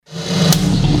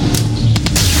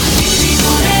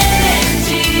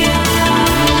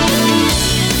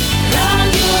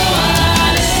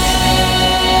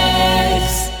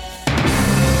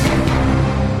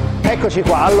eccoci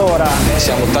qua. Allora,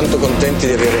 siamo tanto contenti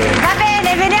di avere... Va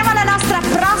bene, veniamo alla nostra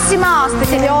prossima ospite.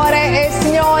 Signore e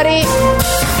signori,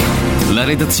 la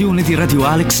redazione di Radio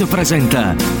Alex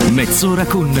presenta Mezz'ora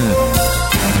con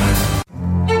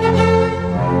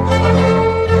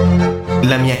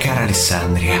la mia cara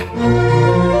Alessandria.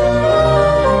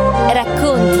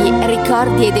 Racconti,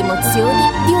 ricordi ed emozioni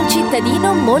di un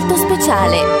cittadino molto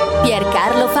speciale,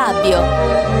 Piercarlo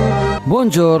Fabbio.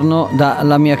 Buongiorno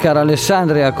dalla mia cara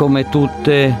Alessandria, come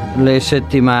tutte le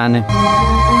settimane.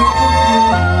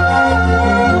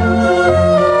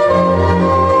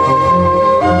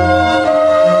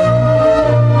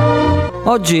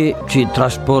 Oggi ci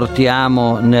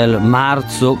trasportiamo nel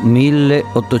marzo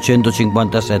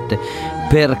 1857.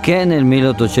 Perché nel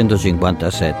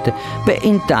 1857? Beh,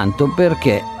 intanto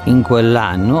perché in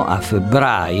quell'anno, a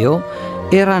febbraio,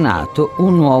 era nato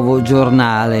un nuovo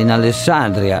giornale in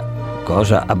Alessandria.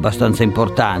 Cosa abbastanza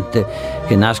importante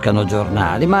che nascano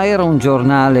giornali, ma era un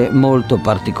giornale molto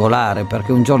particolare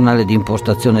perché un giornale di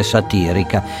impostazione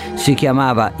satirica, si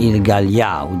chiamava Il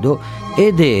Gagliaudo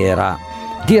ed era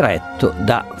diretto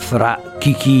da Fra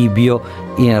Chichibio.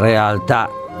 In realtà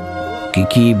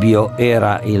Chichibio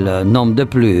era il nom de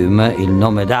plume, il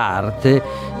nome d'arte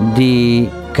di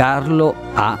Carlo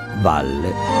A.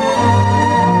 Valle.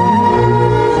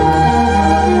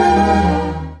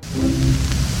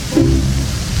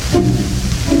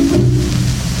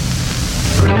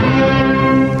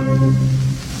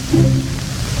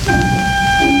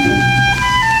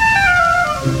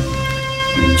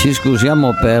 Ci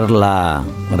scusiamo per la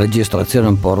registrazione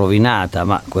un po' rovinata,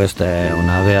 ma questa è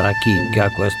una vera chicca,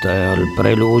 questo è il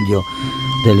preludio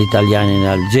degli Italiani in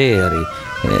Algeri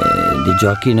di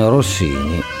Gioacchino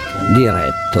Rossini,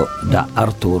 diretto da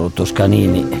Arturo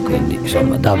Toscanini, e quindi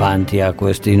insomma davanti a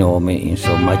questi nomi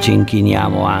insomma ci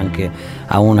inchiniamo anche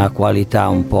a una qualità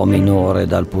un po' minore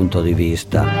dal punto di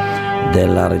vista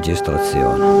della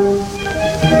registrazione.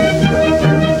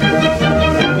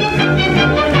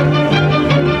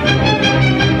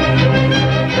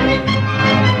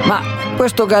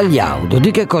 Questo Gagliaudo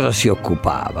di che cosa si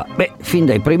occupava? Beh, fin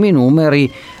dai primi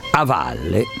numeri a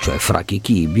valle, cioè Fra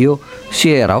Chichibio,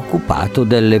 si era occupato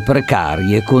delle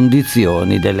precarie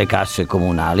condizioni delle casse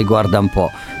comunali. Guarda un po',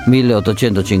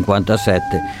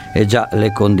 1857 e già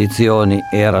le condizioni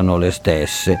erano le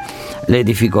stesse. Le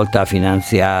difficoltà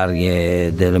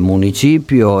finanziarie del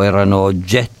municipio erano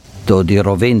oggetto di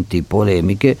roventi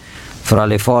polemiche fra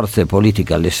le forze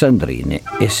politiche alessandrine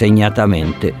e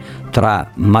segnatamente tra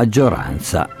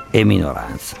maggioranza e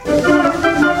minoranza.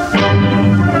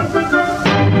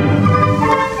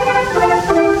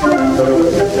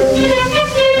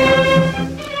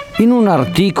 In un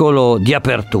articolo di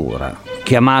apertura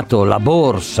chiamato La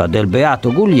borsa del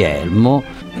beato Guglielmo,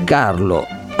 Carlo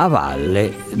A.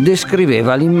 Valle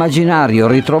descriveva l'immaginario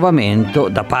ritrovamento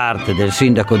da parte del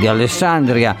sindaco di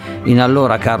Alessandria, in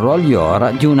allora Carlo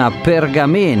Agliora, di una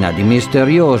pergamena di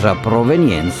misteriosa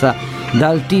provenienza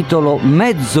dal titolo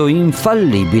Mezzo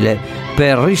infallibile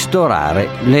per ristorare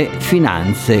le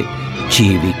finanze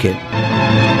civiche.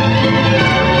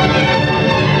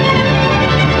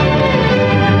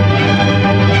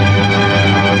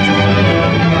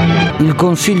 Il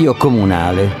Consiglio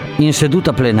Comunale, in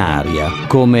seduta plenaria,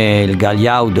 come il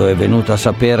Gagliaudo è venuto a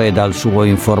sapere dal suo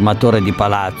informatore di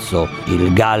palazzo,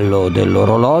 il Gallo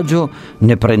dell'orologio,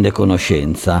 ne prende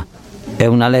conoscenza. È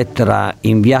una lettera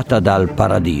inviata dal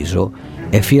Paradiso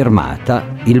e firmata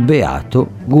il beato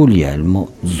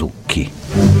Guglielmo Zucchi.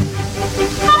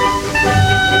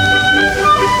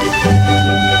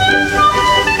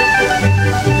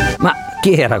 Ma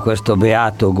chi era questo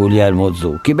beato Guglielmo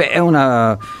Zucchi? Beh, è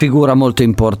una figura molto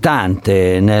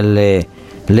importante nelle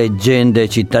leggende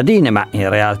cittadine, ma in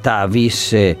realtà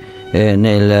visse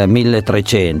nel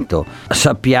 1300.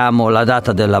 Sappiamo la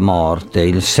data della morte,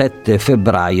 il 7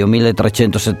 febbraio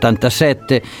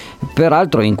 1377.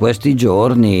 Peraltro in questi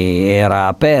giorni era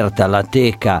aperta la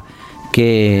teca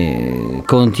che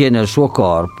contiene il suo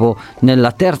corpo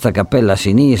nella terza cappella a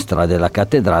sinistra della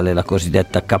cattedrale, la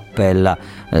cosiddetta cappella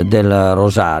del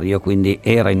Rosario, quindi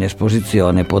era in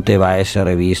esposizione, poteva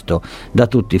essere visto da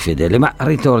tutti i fedeli. Ma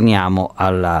ritorniamo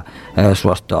alla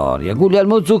sua storia.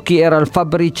 Guglielmo Zucchi era il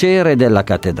fabbriciere della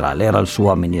cattedrale, era il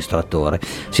suo amministratore,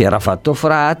 si era fatto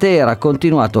frate, era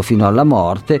continuato fino alla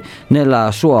morte nella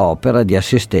sua opera di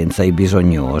assistenza ai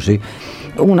bisognosi.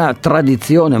 Una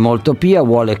tradizione molto pia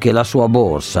vuole che la sua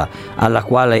borsa, alla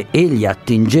quale egli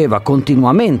attingeva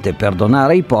continuamente per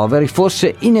donare ai poveri,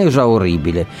 fosse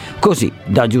inesauribile, così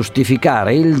da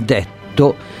giustificare il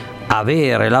detto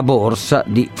avere la borsa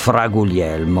di Fra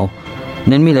Guglielmo.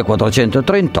 Nel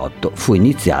 1438 fu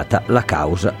iniziata la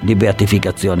causa di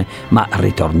beatificazione, ma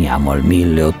ritorniamo al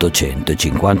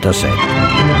 1857.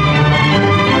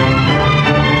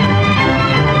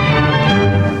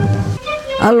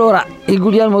 Allora, il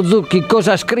Guglielmo Zucchi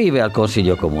cosa scrive al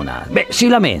Consiglio Comunale? Beh, si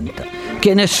lamenta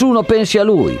che nessuno pensi a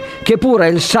lui, che pure è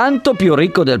il santo più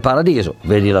ricco del paradiso,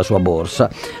 vedi la sua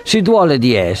borsa, si duole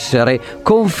di essere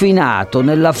confinato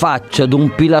nella faccia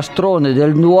d'un pilastrone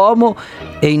del Duomo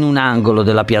e in un angolo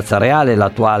della Piazza Reale,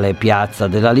 l'attuale Piazza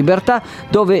della Libertà,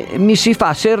 dove mi si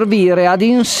fa servire ad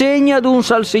insegna d'un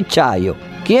salsicciaio.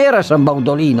 Chi era San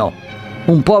Baudolino?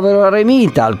 Un povero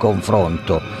eremita al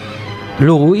confronto.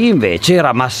 Lui invece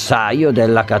era massaio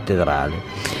della cattedrale.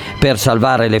 Per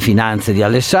salvare le finanze di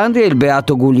Alessandria, il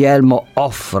beato Guglielmo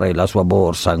offre la sua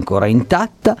borsa ancora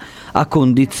intatta, a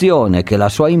condizione che la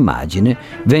sua immagine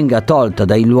venga tolta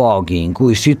dai luoghi in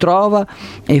cui si trova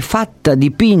e fatta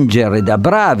dipingere da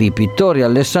bravi pittori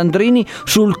alessandrini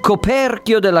sul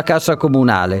coperchio della cassa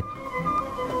comunale.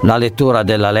 La lettura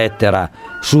della lettera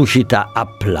suscita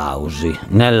applausi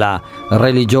nella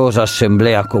religiosa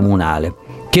assemblea comunale,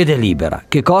 che delibera.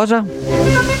 Che cosa?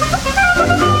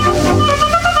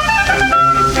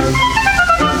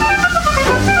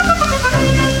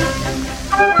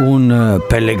 Un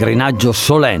pellegrinaggio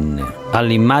solenne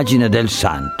all'immagine del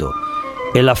santo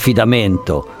e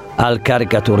l'affidamento al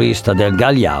caricaturista del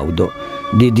Gagliaudo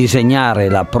di disegnare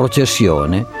la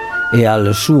processione e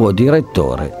al suo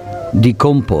direttore di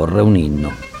comporre un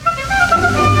inno.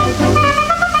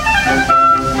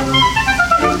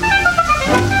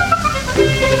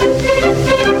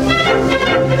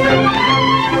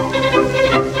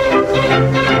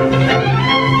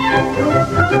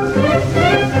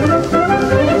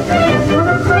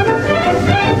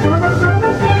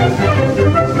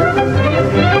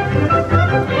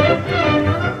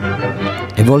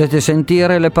 E volete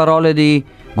sentire le parole di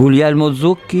Guglielmo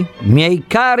Zucchi? Miei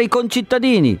cari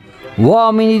concittadini,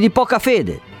 uomini di poca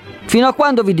fede, fino a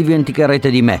quando vi dimenticherete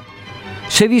di me?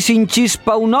 Se vi si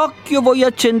incispa un occhio, voi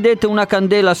accendete una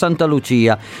candela a Santa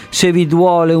Lucia. Se vi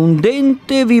duole un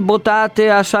dente, vi votate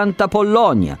a Santa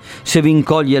Pollonia. Se vi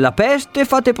incoglie la peste,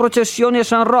 fate processioni a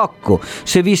San Rocco.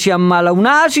 Se vi si ammala un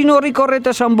asino, ricorrete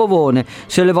a San Bovone.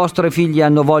 Se le vostre figlie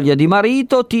hanno voglia di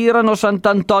marito, tirano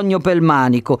Sant'Antonio pel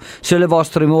manico. Se le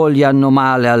vostre mogli hanno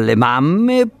male alle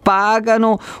mamme,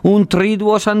 pagano un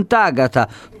triduo Sant'Agata.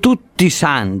 Tutti i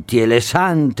santi e le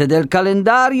sante del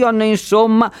calendario hanno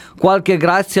insomma qualche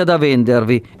grazia da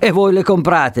vendervi e voi le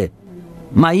comprate.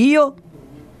 Ma io?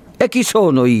 E chi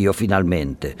sono io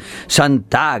finalmente?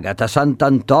 Sant'Agata,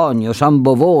 Sant'Antonio, San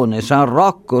Bovone, San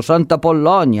Rocco, Santa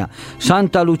Pollonia,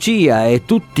 Santa Lucia e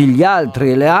tutti gli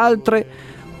altri e le altre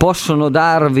possono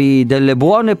darvi delle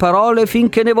buone parole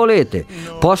finché ne volete,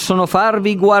 possono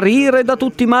farvi guarire da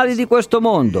tutti i mali di questo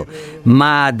mondo,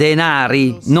 ma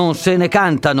denari non se ne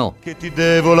cantano. Che ti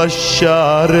devo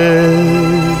lasciare,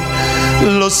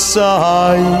 lo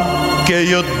sai che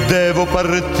io devo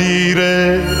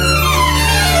partire,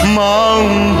 ma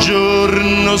un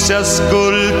giorno se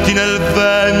ascolti nel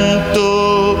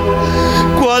vento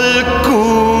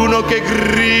qualcuno che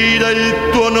grida il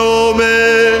tuo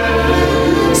nome,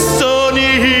 sono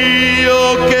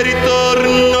io che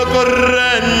ritorno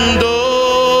correndo,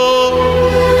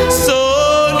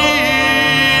 sono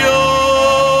io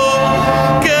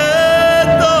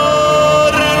che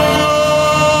torno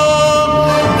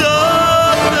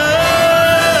da te.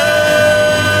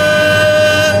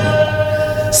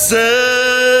 Se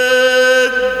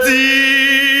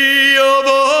Dio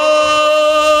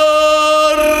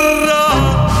vorrà.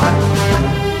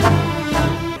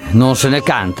 Non se ne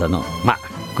cantano, ma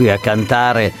qui a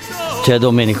cantare c'è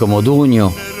Domenico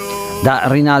Modugno da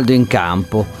Rinaldo in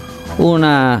Campo,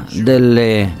 una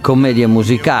delle commedie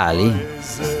musicali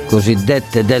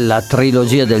cosiddette della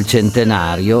trilogia del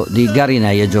centenario di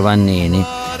Garinei e Giovannini.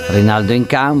 Rinaldo in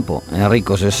Campo,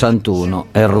 Enrico 61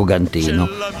 e Rugantino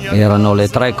erano le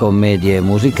tre commedie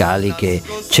musicali che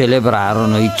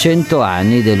celebrarono i 100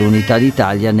 anni dell'Unità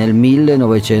d'Italia nel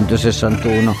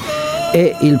 1961.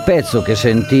 E il pezzo che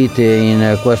sentite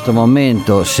in questo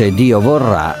momento, Se Dio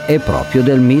vorrà, è proprio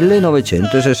del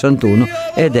 1961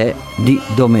 ed è di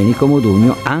Domenico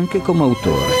Modugno anche come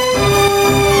autore.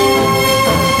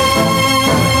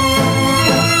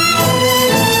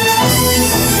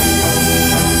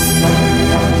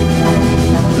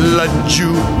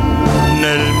 Laggiù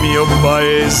nel mio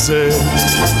paese,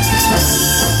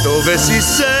 dove si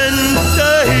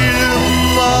sente il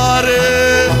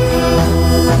mare,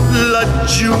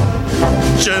 laggiù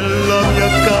c'è la mia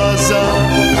casa,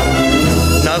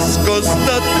 nascosta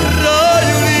tra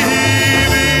gli ulivi.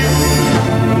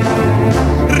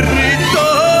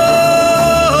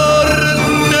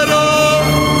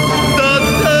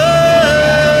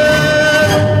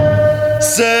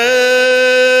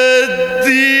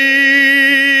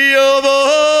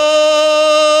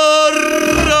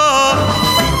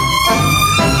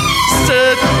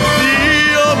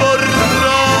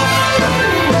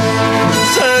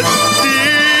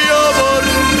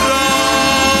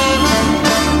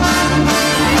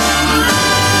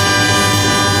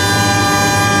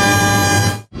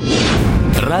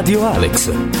 Radio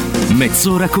Alex.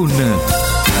 Mezz'ora con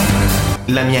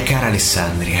La mia cara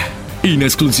Alessandria. in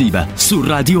esclusiva su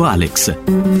Radio Alex.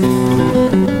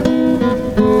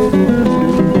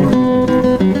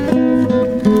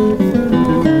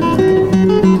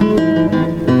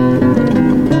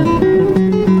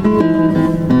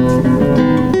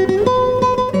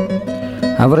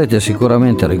 Avrete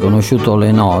sicuramente riconosciuto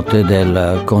le note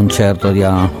del concerto di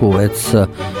Aranjuez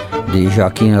di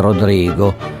Joaquín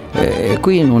Rodrigo,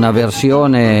 qui in una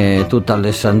versione tutta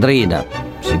alessandrina,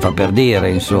 si fa per dire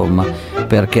insomma,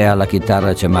 perché alla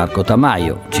chitarra c'è Marco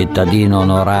Tamaio, cittadino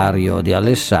onorario di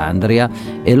Alessandria,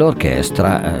 e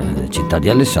l'orchestra Città di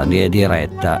Alessandria è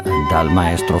diretta dal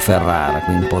maestro Ferrara,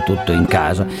 quindi un po' tutto in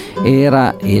casa.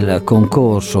 Era il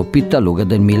concorso Pittaluga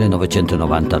del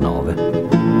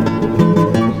 1999.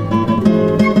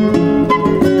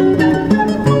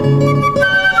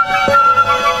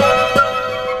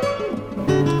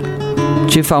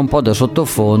 Ci fa un po' da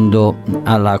sottofondo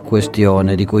alla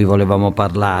questione di cui volevamo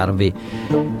parlarvi.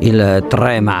 Il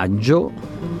 3 maggio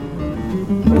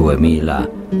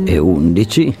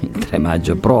 2011, il 3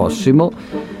 maggio prossimo,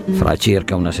 fra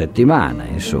circa una settimana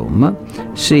insomma,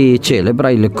 si celebra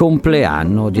il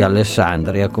compleanno di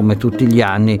Alessandria, come tutti gli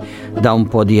anni da un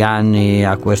po' di anni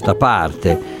a questa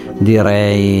parte,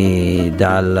 direi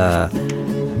dal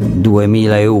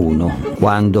 2001,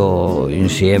 quando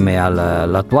insieme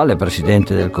all'attuale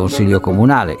Presidente del Consiglio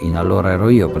Comunale, in allora ero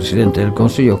io Presidente del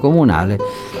Consiglio Comunale,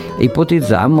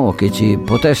 ipotizzammo che ci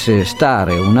potesse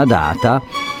stare una data.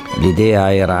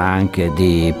 L'idea era anche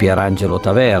di Pierangelo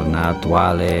Taverna,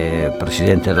 attuale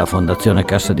Presidente della Fondazione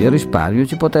Cassa di Risparmio,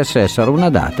 ci potesse essere una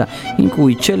data in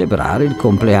cui celebrare il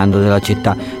compleanno della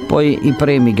città. Poi i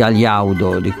premi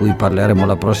Gagliaudo, di cui parleremo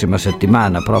la prossima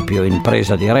settimana, proprio in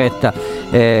presa diretta,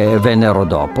 vennero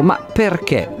dopo. Ma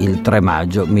perché il 3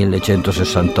 maggio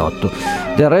 1168?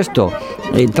 Del resto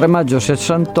il 3 maggio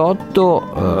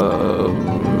 68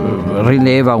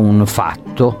 rileva un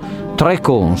fatto. 3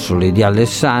 consoli di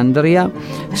Alessandria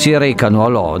si recano a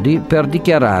Lodi per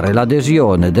dichiarare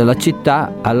l'adesione della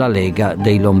città alla Lega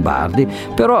dei Lombardi.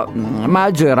 Però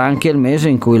maggio era anche il mese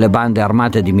in cui le bande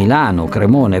armate di Milano,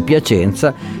 Cremona e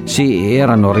Piacenza si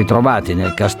erano ritrovati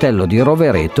nel castello di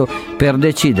Rovereto per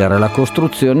decidere la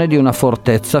costruzione di una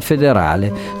fortezza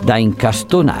federale da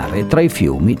incastonare tra i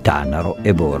fiumi Tanaro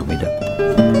e Bormida.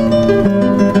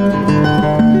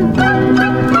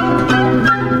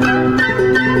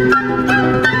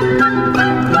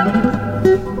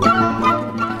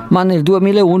 Ma nel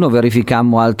 2001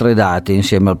 verificammo altre date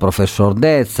insieme al professor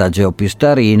Dezza, a Geo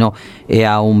Pistarino e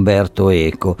a Umberto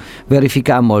Eco.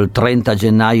 Verificammo il 30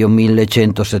 gennaio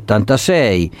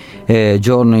 1176,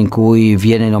 giorno in cui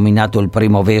viene nominato il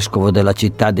primo vescovo della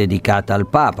città dedicata al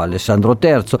Papa, Alessandro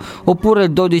III, oppure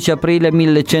il 12 aprile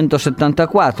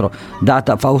 1174,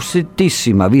 data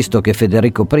faustettissima visto che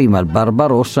Federico I, il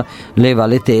Barbarossa, leva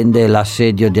le tende e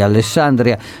l'assedio di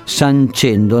Alessandria,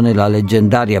 sancendone la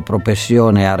leggendaria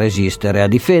professione a resistere, a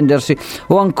difendersi,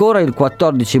 o ancora il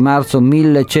 14 marzo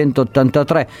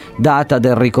 1183, data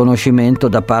del riconoscimento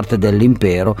da parte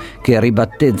dell'impero che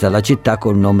ribattezza la città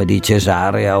col nome di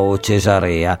Cesarea o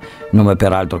Cesarea, nome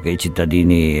peraltro che i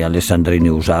cittadini alessandrini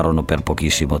usarono per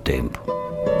pochissimo tempo.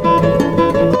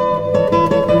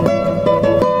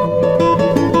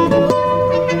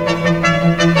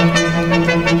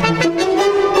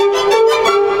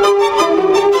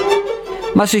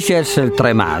 Ma si scelse il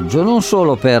 3 maggio non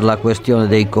solo per la questione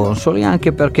dei consoli,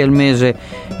 anche perché il mese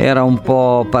era un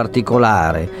po'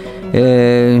 particolare.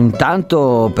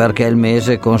 Intanto perché è il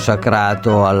mese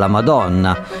consacrato alla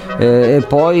Madonna, e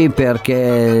poi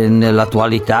perché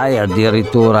nell'attualità è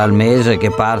addirittura il mese che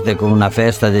parte con una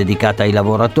festa dedicata ai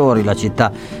lavoratori. La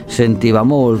città sentiva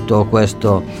molto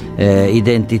questa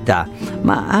identità,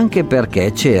 ma anche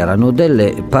perché c'erano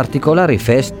delle particolari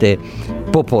feste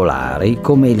popolari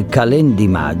come il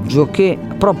Calendimaggio, che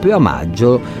proprio a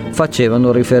maggio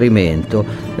facevano riferimento.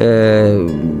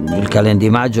 Il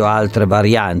Calendimaggio ha altre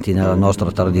varianti nella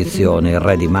nostra tradizione: il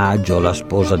Re di Maggio, la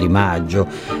Sposa di Maggio.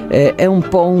 È un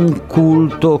po' un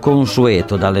culto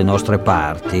consueto dalle nostre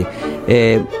parti,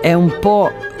 è un po'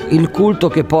 il culto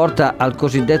che porta al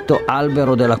cosiddetto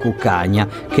albero della cuccagna,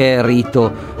 che è il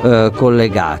rito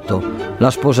collegato. La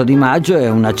Sposa di Maggio è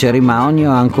una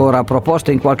cerimonia ancora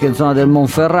proposta in qualche zona del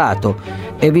Monferrato,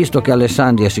 e visto che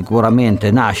Alessandria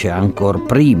sicuramente nasce ancora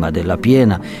prima della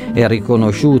piena e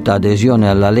riconosciuta adesione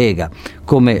alla Lega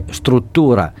come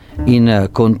struttura in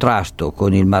contrasto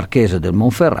con il Marchese del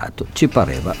Monferrato, ci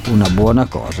pareva una buona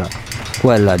cosa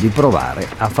quella di provare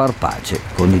a far pace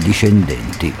con i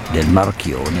discendenti del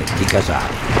Marchione di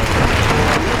Casale.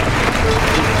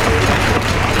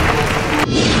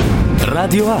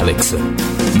 Radio Alex.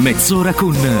 Mezz'ora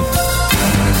con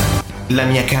la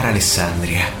mia cara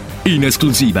Alessandria. In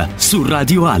esclusiva su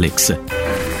Radio Alex.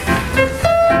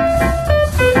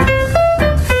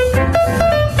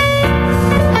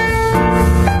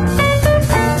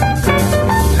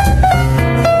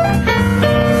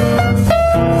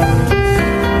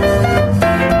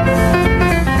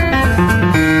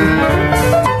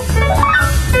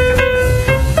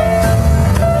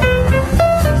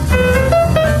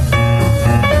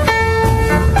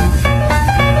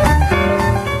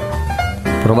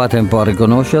 Provate un po' a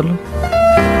riconoscerlo.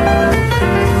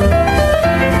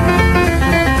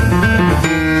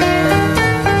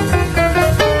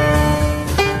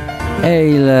 È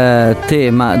il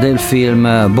tema del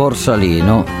film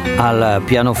Borsalino al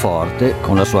pianoforte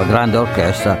con la sua grande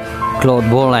orchestra Claude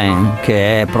Bolin,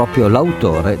 che è proprio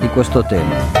l'autore di questo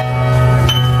tema.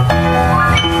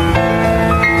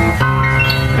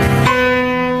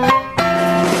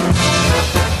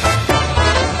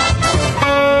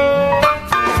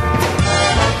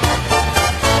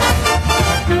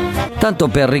 Tanto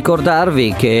per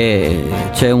ricordarvi che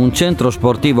c'è un centro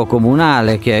sportivo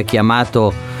comunale che è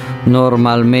chiamato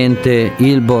normalmente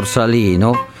il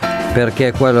Borsalino,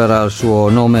 perché quello era il suo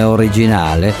nome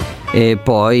originale, e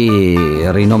poi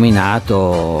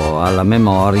rinominato alla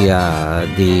memoria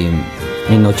di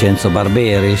Innocenzo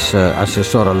Barberis,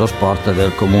 assessore allo sport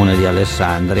del comune di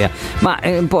Alessandria, ma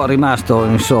è un po' rimasto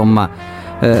insomma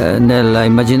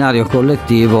nell'immaginario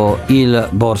collettivo il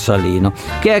Borsalino,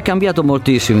 che è cambiato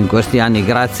moltissimo in questi anni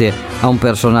grazie a un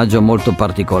personaggio molto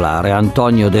particolare,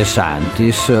 Antonio De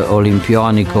Santis,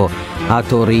 olimpionico a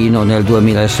Torino nel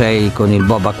 2006 con il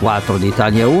Bob a 4 di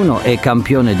Italia 1 e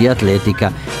campione di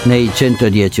atletica nei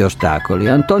 110 ostacoli.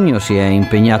 Antonio si è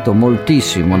impegnato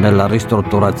moltissimo nella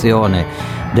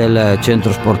ristrutturazione del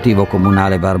centro sportivo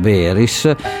comunale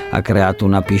Barberis, ha creato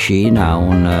una piscina,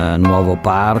 un nuovo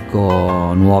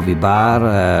parco, nuovi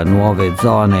bar, nuove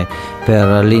zone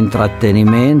per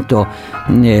l'intrattenimento,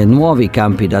 nuovi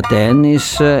campi da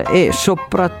tennis e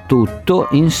soprattutto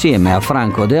insieme a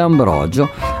Franco De Ambrogio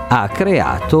ha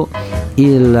creato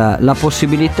la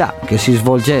possibilità che si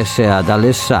svolgesse ad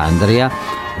Alessandria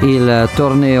il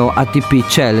torneo ATP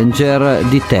Challenger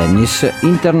di tennis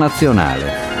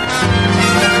internazionale.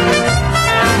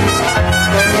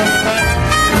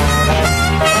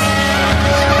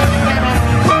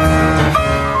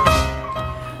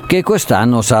 Che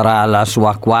quest'anno sarà la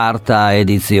sua quarta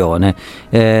edizione.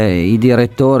 I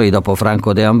direttori dopo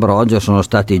Franco De Ambrogio sono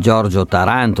stati Giorgio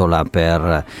Tarantola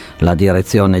per la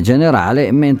direzione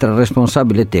generale, mentre il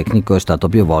responsabile tecnico è stato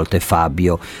più volte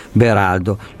Fabio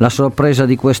Beraldo. La sorpresa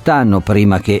di quest'anno,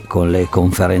 prima che con le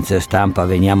conferenze stampa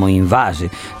veniamo invasi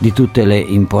di tutte le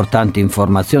importanti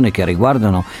informazioni che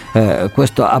riguardano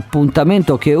questo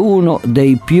appuntamento, che è uno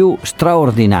dei più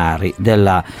straordinari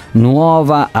della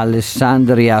nuova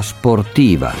Alessandria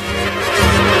sportiva.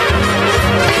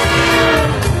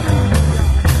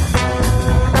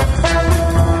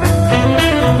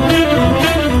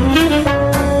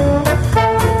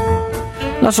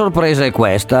 La sorpresa è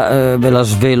questa, ve la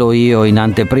svelo io in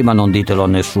anteprima, non ditelo a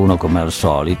nessuno come al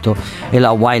solito. È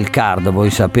la wild card. Voi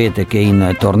sapete che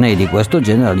in tornei di questo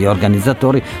genere gli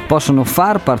organizzatori possono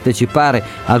far partecipare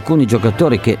alcuni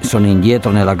giocatori che sono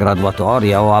indietro nella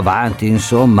graduatoria o avanti,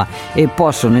 insomma, e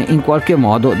possono in qualche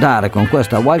modo dare con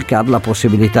questa wild card la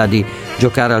possibilità di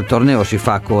giocare al torneo. Si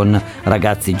fa con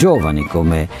ragazzi giovani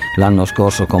come l'anno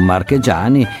scorso con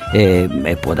Marchegiani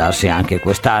e può darsi anche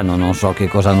quest'anno, non so che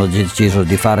cosa hanno deciso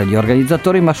di fare gli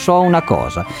organizzatori, ma so una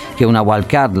cosa, che una wild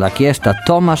card l'ha chiesta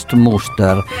Thomas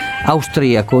Muster,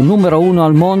 austriaco, numero 1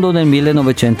 al mondo nel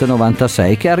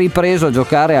 1996, che ha ripreso a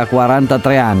giocare a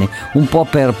 43 anni, un po'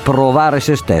 per provare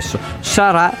se stesso.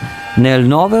 Sarà nel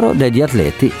novero degli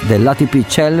atleti dell'ATP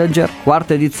Challenger,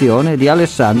 quarta edizione di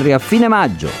Alessandria a fine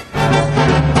maggio.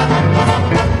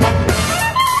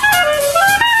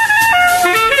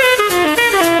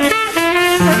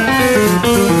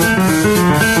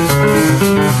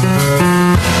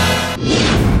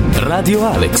 Radio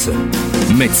Alex.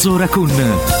 Mezz'ora con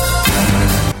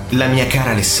la mia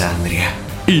cara Alessandria.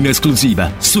 In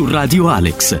esclusiva su Radio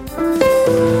Alex.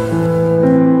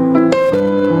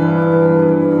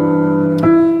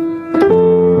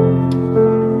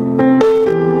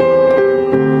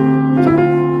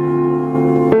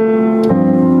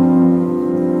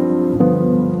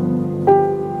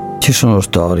 Ci sono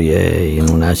storie in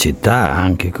una città,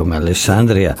 anche come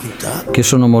Alessandria, che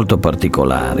sono molto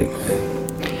particolari.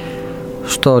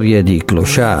 Storie di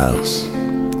clochard,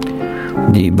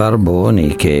 di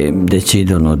barboni che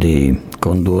decidono di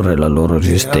condurre la loro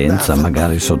esistenza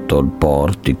magari sotto il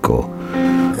portico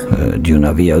di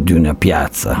una via o di una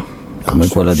piazza come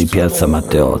quella di Piazza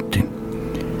Matteotti.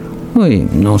 Noi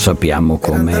non sappiamo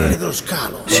come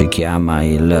si chiama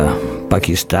il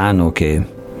pakistano che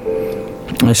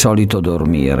è solito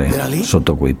dormire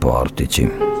sotto quei portici,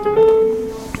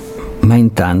 ma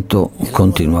intanto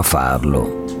continua a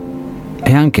farlo.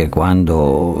 E anche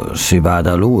quando si va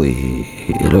da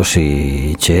lui lo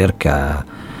si cerca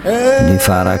di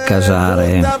far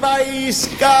accasare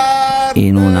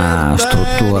in una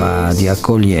struttura di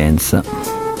accoglienza,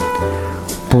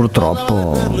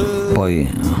 purtroppo poi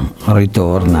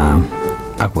ritorna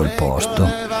a quel posto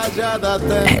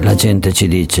e la gente ci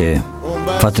dice: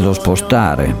 fatelo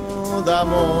spostare.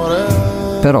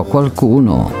 Però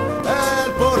qualcuno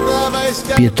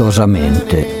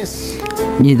pietosamente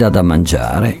gli dà da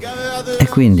mangiare e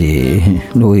quindi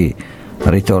lui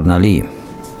ritorna lì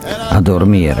a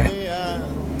dormire.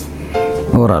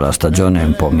 Ora la stagione è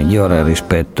un po' migliore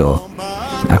rispetto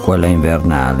a quella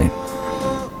invernale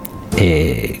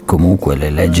e comunque le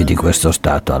leggi di questo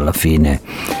Stato alla fine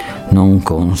non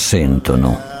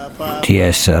consentono di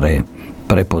essere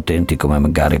prepotenti come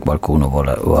magari qualcuno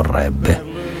vorrebbe.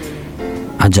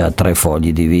 Ha già 3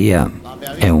 fogli di via,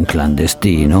 è un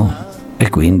clandestino e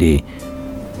quindi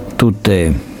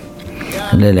tutte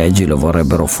le leggi lo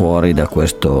vorrebbero fuori da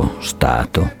questo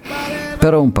Stato.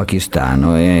 Però è un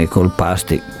pakistano e col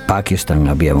Pakistan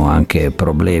abbiamo anche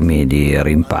problemi di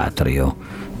rimpatrio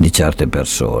di certe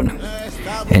persone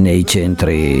e nei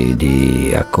centri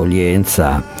di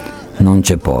accoglienza non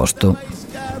c'è posto.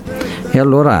 E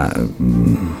allora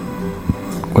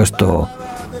questo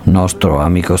nostro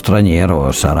amico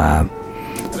straniero sarà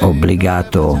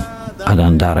obbligato ad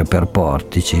andare per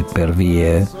portici, per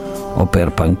vie o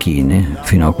per panchine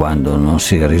fino a quando non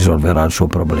si risolverà il suo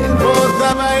problema.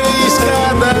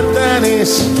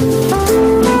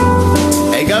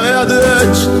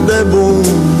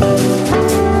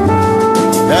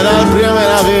 Era la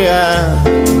prima via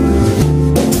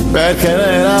perché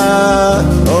era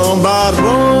un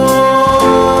barbone.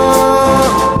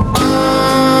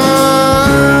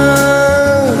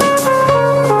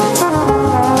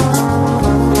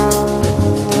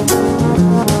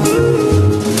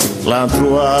 La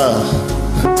tua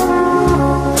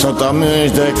sotto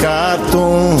amici del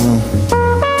cartoon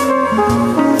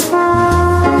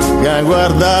che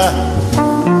guarda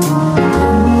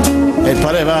e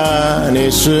pareva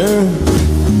nessuno.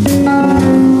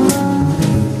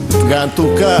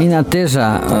 In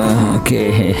attesa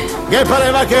che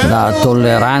la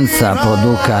tolleranza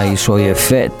produca i suoi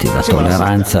effetti, la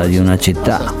tolleranza di una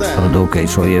città produca i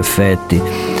suoi effetti,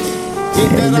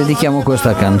 dedichiamo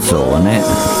questa canzone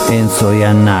Enzo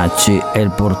Iannacci e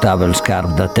il portava il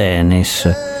scarf da tennis,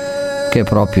 che è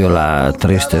proprio la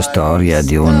triste storia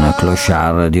di un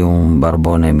clochard, di un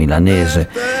barbone milanese.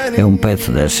 È un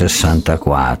pezzo del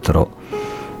 64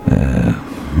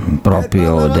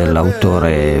 proprio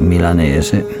dell'autore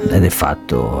milanese ed è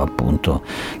fatto appunto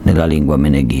nella lingua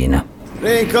meneghina.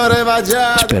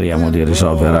 Speriamo di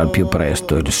risolvere al più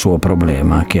presto il suo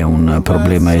problema, che è un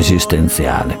problema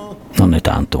esistenziale, non è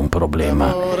tanto un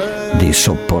problema di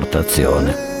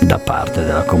sopportazione da parte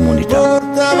della comunità.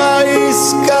 Portava i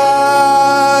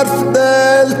scarf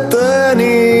del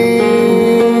tennis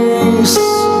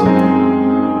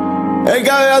e che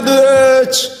aveva due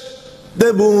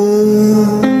de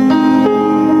boom.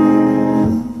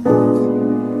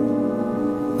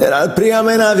 Era il prima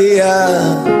mena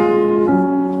via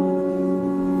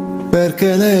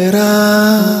perché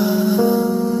n'era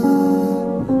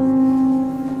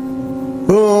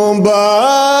un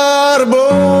barbone.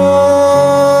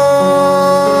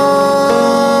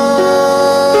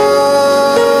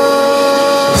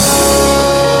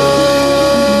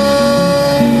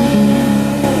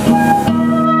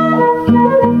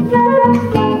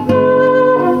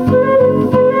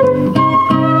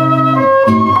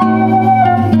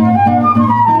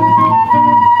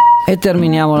 E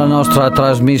terminiamo la nostra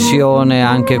trasmissione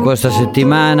anche questa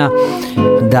settimana.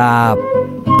 Da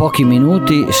pochi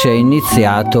minuti si è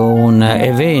iniziato un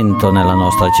evento nella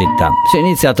nostra città. Si è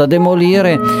iniziato a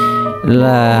demolire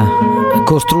la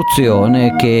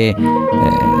costruzione che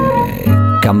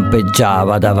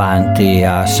campeggiava davanti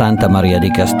a Santa Maria di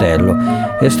Castello.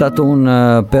 È stato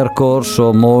un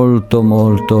percorso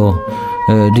molto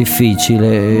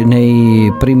difficile.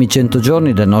 Nei primi 100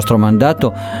 giorni del nostro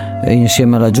mandato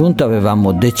insieme alla Giunta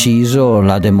avevamo deciso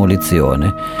la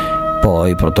demolizione,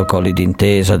 poi protocolli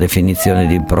d'intesa, definizione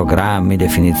di programmi,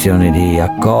 definizione di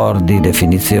accordi,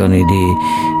 definizioni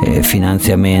di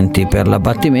finanziamenti per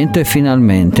l'abbattimento e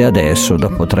finalmente adesso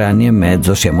dopo 3 anni e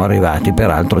mezzo siamo arrivati.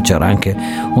 Peraltro c'era anche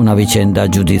una vicenda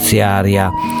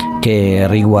giudiziaria che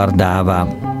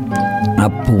riguardava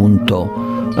appunto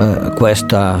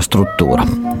questa struttura.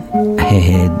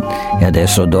 E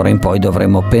adesso d'ora in poi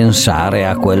dovremo pensare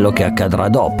a quello che accadrà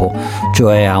dopo,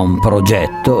 cioè a un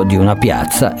progetto di una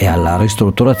piazza e alla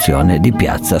ristrutturazione di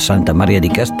piazza Santa Maria di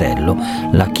Castello,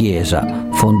 la chiesa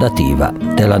fondativa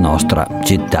della nostra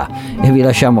città. E vi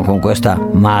lasciamo con questa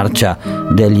marcia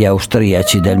degli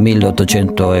austriaci del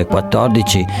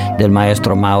 1814 del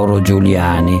maestro Mauro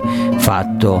Giuliani,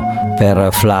 fatto per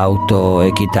flauto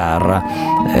e chitarra.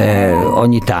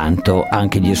 Ogni tanto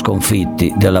anche gli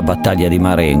sconfitti della battaglia di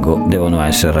Marengo devono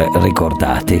essere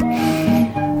ricordati.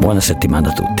 Buona settimana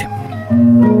a tutti.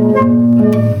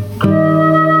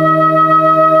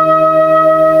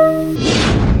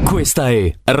 Questa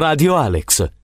è Radio Alex,